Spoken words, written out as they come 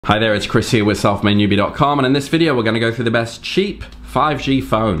Hi there, it's Chris here with selfmadenewbie.com, and in this video we're going to go through the best cheap 5G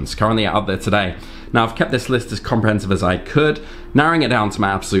phones currently out there today. Now I've kept this list as comprehensive as I could, narrowing it down to my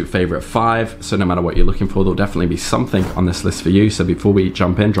absolute favorite 5, so no matter what you're looking for, there'll definitely be something on this list for you. So before we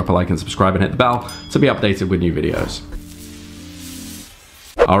jump in, drop a like and subscribe and hit the bell to be updated with new videos.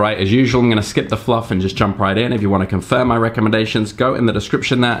 Alright, as usual, I'm going to skip the fluff and just jump right in. If you want to confirm my recommendations, go in the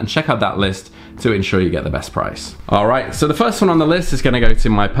description there and check out that list to ensure you get the best price. Alright, so the first one on the list is going to go to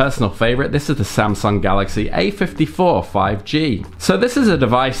my personal favorite. This is the Samsung Galaxy A54 5G. So this is a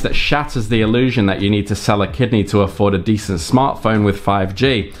device that shatters the illusion that you need to sell a kidney to afford a decent smartphone with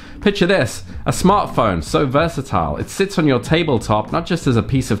 5G. Picture this, a smartphone so versatile, it sits on your tabletop not just as a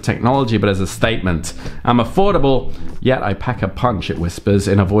piece of technology but as a statement. I'm affordable, yet I pack a punch, it whispers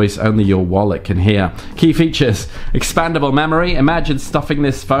in a voice only your wallet can hear. Key features, expandable memory. Imagine stuffing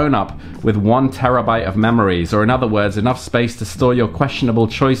this phone up with 1 terabyte of memories, or in other words, enough space to store your questionable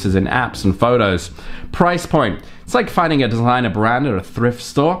choices in apps and photos. Price point, it's like finding a designer brand at a thrift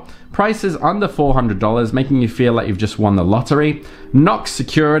store. Prices under $400, making you feel like you've just won the lottery. Knox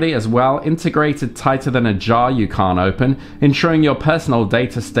security as well, integrated tighter than a jar you can't open, ensuring your personal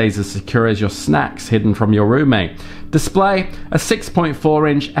data stays as secure as your snacks hidden from your roommate. Display, a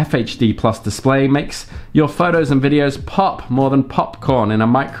 6.4-inch FHD Plus display makes your photos and videos pop more than popcorn in a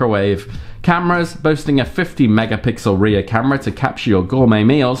microwave. Cameras, boasting a 50 megapixel rear camera to capture your gourmet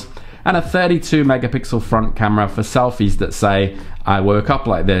meals, and a 32 megapixel front camera for selfies that say, I woke up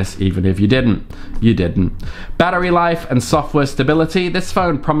like this, even if you didn't. You didn't. Battery life and software stability. This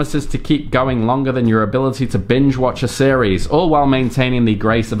phone promises to keep going longer than your ability to binge watch a series, all while maintaining the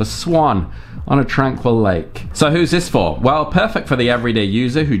grace of a swan on a tranquil lake. So who's this for? Well, perfect for the everyday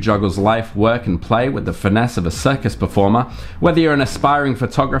user who juggles life, work and play with the finesse of a circus performer. Whether you're an aspiring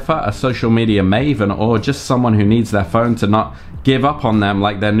photographer, a social media maven, or just someone who needs their phone to not give up on them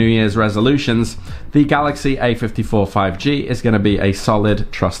like their New Year's resolutions, the Galaxy A54 5G is going to be a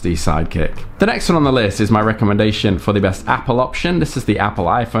solid, trusty sidekick. The next one on the list is my recommendation for the best Apple option. This is the Apple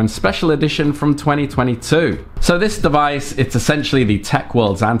iPhone Special Edition from 2022. So this device, it's essentially the tech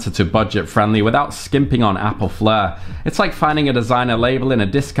world's answer to budget-friendly without skimping on Apple flair. It's like finding a designer label in a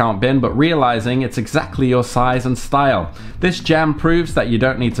discount bin but realizing it's exactly your size and style. This gem proves that you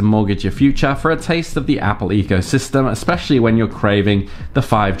don't need to mortgage your future for a taste of the Apple ecosystem, especially when you're craving the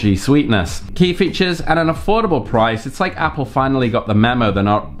 5G sweetness. Key features at an affordable price. It's like Apple finally got the memo that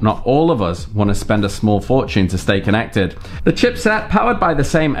not all of us want to spend a small fortune to stay connected. The chipset, powered by the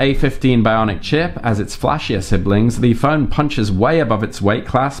same A15 Bionic chip as its flashier siblings, the phone punches way above its weight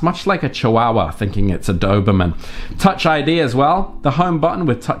class, much like a Chihuahua thinking it's a Doberman. Touch ID as well. The home button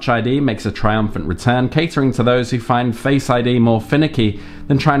with Touch ID makes a triumphant return, catering to those who find Face ID more finicky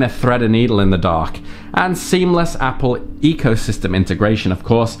than trying to thread a needle in the dark. And seamless Apple ecosystem integration, of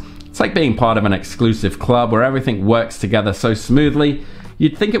course. It's like being part of an exclusive club where everything works together so smoothly,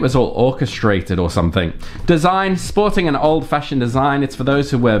 you'd think it was all orchestrated or something. Design, sporting an old-fashioned design. It's for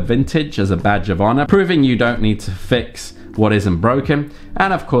those who wear vintage as a badge of honor, proving you don't need to fix what isn't broken.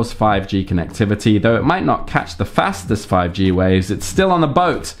 And of course 5G connectivity. Though it might not catch the fastest 5G waves, it's still on the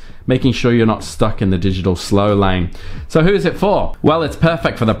boat, making sure you're not stuck in the digital slow lane. So who is it for? Well, it's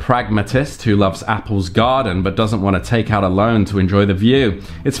perfect for the pragmatist who loves Apple's garden but doesn't want to take out a loan to enjoy the view.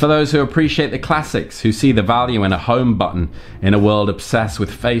 It's for those who appreciate the classics, who see the value in a home button in a world obsessed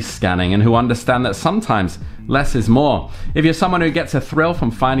with face scanning, and who understand that sometimes less is more. If you're someone who gets a thrill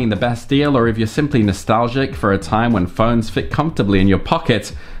from finding the best deal, or if you're simply nostalgic for a time when phones fit comfortably in your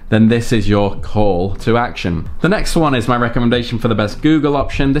pocket, then this is your call to action. The next one is my recommendation for the best Google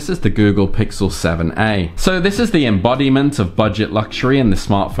option. This is the Google Pixel 7a. So this is the embodiment of budget luxury in the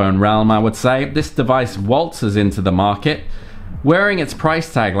smartphone realm, I would say. This device waltzes into the market, wearing its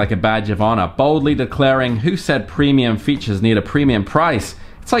price tag like a badge of honor, boldly declaring, who said premium features need a premium price?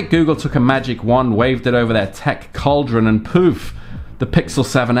 It's like Google took a magic wand, waved it over their tech cauldron, and poof, the Pixel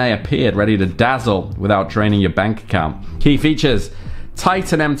 7a appeared, ready to dazzle without draining your bank account. Key features: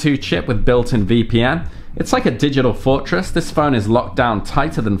 Titan M2 chip with built-in VPN. It's like a digital fortress. This phone is locked down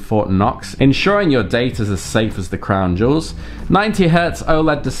tighter than Fort Knox, ensuring your data is as safe as the crown jewels. 90Hz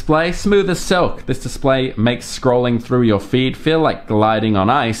OLED display, smooth as silk. This display makes scrolling through your feed feel like gliding on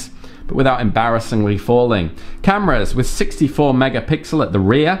ice, but without embarrassingly falling. Cameras with 64 megapixel at the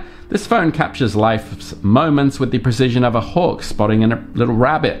rear. This phone captures life's moments with the precision of a hawk spotting a little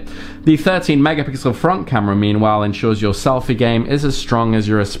rabbit. The 13 megapixel front camera, meanwhile, ensures your selfie game is as strong as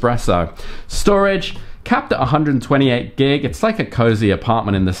your espresso. Storage, capped at 128 gig. It's like a cozy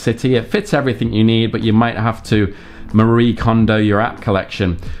apartment in the city. It fits everything you need, but you might have to Marie Kondo your app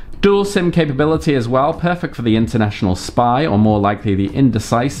collection. Dual SIM capability as well, perfect for the international spy or more likely the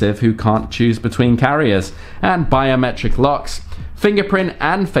indecisive who can't choose between carriers. And biometric locks. Fingerprint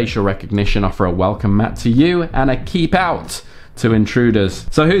and facial recognition offer a welcome mat to you and a keep out to intruders.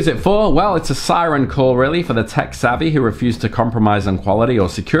 So who's it for? Well, it's a siren call really for the tech savvy who refuse to compromise on quality or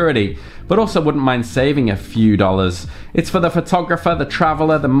security, but also wouldn't mind saving a few dollars. It's for the photographer, the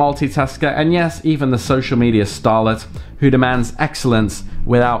traveler, the multitasker, and yes, even the social media starlet who demands excellence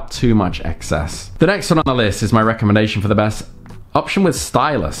without too much excess. The next one on the list is my recommendation for the best option with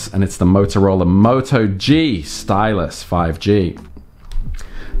stylus, and it's the Motorola Moto G Stylus 5G.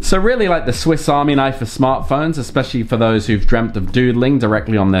 So really like the Swiss Army knife for smartphones, especially for those who've dreamt of doodling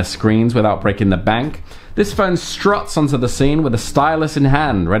directly on their screens without breaking the bank. This phone struts onto the scene with a stylus in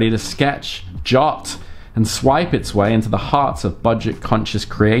hand, ready to sketch, jot, and swipe its way into the hearts of budget-conscious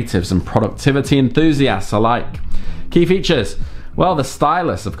creatives and productivity enthusiasts alike. Key features. Well, the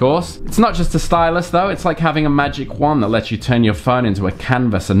stylus, of course. It's not just a stylus though, it's like having a magic wand that lets you turn your phone into a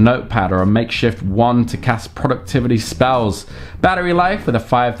canvas, a notepad, or a makeshift wand to cast productivity spells. Battery life. With a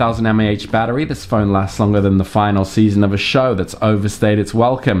 5000 mAh battery, this phone lasts longer than the final season of a show that's overstayed its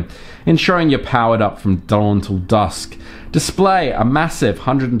welcome, ensuring you're powered up from dawn till dusk. Display. A massive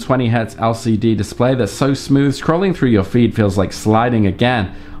 120Hz LCD display that's so smooth scrolling through your feed feels like sliding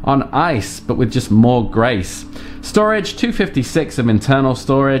again on ice, but with just more grace. Storage, 256 of internal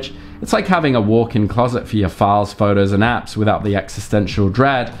storage. It's like having a walk-in closet for your files, photos, and apps without the existential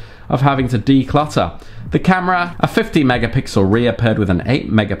dread of having to declutter. The camera, a 50 megapixel rear paired with an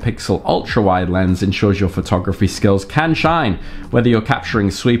 8 megapixel ultra-wide lens ensures your photography skills can shine, whether you're capturing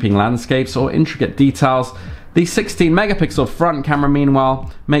sweeping landscapes or intricate details. The 16 megapixel front camera,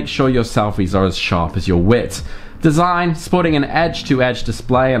 meanwhile, makes sure your selfies are as sharp as your wit. Design, sporting an edge-to-edge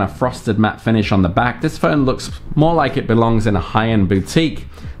display and a frosted matte finish on the back, this phone looks more like it belongs in a high-end boutique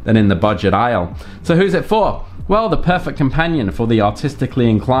than in the budget aisle. So who's it for? Well, the perfect companion for the artistically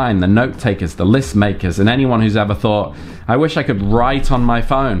inclined, the note takers, the list makers, and anyone who's ever thought, I wish I could write on my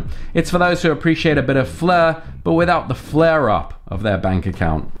phone. It's for those who appreciate a bit of flair, but without the flare-up of their bank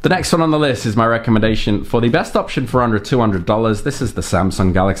account. The next one on the list is my recommendation for the best option for under $200. This is the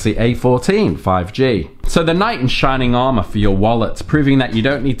Samsung Galaxy A14 5G. So the knight in shining armor for your wallet, proving that you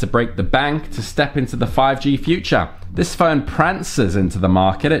don't need to break the bank to step into the 5G future. This phone prances into the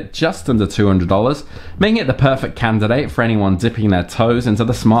market at just under $200, making it the perfect candidate for anyone dipping their toes into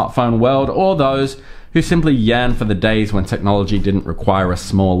the smartphone world or those who simply yearn for the days when technology didn't require a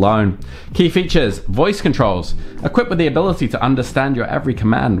small loan. Key features, voice controls, equipped with the ability to understand your every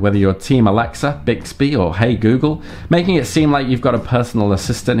command, whether you're Team Alexa, Bixby, or Hey Google, making it seem like you've got a personal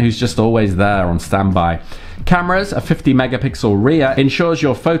assistant who's just always there on standby. Cameras, a 50 megapixel rear, ensures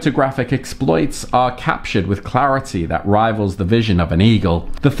your photographic exploits are captured with clarity that rivals the vision of an eagle.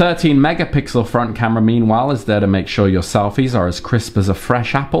 The 13 megapixel front camera, meanwhile, is there to make sure your selfies are as crisp as a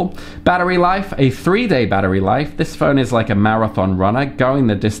fresh apple. Battery life, a 3-day battery life. This phone is like a marathon runner, going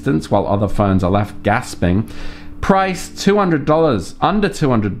the distance while other phones are left gasping. Price, $200, under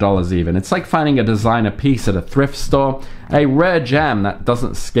 $200 even. It's like finding a designer piece at a thrift store, a rare gem that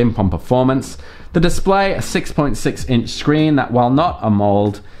doesn't skimp on performance. The display, a 6.6-inch screen that, while not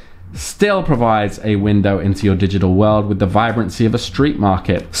AMOLED, still provides a window into your digital world with the vibrancy of a street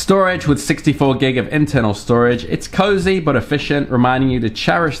market. Storage, with 64 gig of internal storage, it's cozy but efficient, reminding you to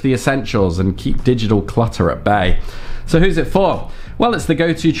cherish the essentials and keep digital clutter at bay. So who's it for? Well, it's the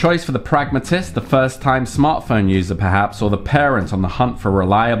go-to choice for the pragmatist, the first-time smartphone user perhaps, or the parent on the hunt for a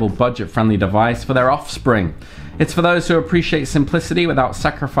reliable, budget-friendly device for their offspring. It's for those who appreciate simplicity without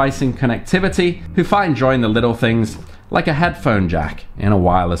sacrificing connectivity, who find joy in the little things, like a headphone jack in a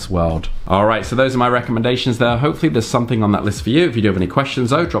wireless world. Alright, so those are my recommendations there. Hopefully there's something on that list for you. If you do have any questions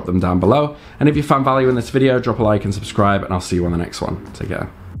though, drop them down below. And if you found value in this video, drop a like and subscribe, and I'll see you on the next one. Take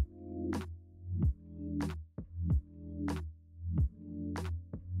care.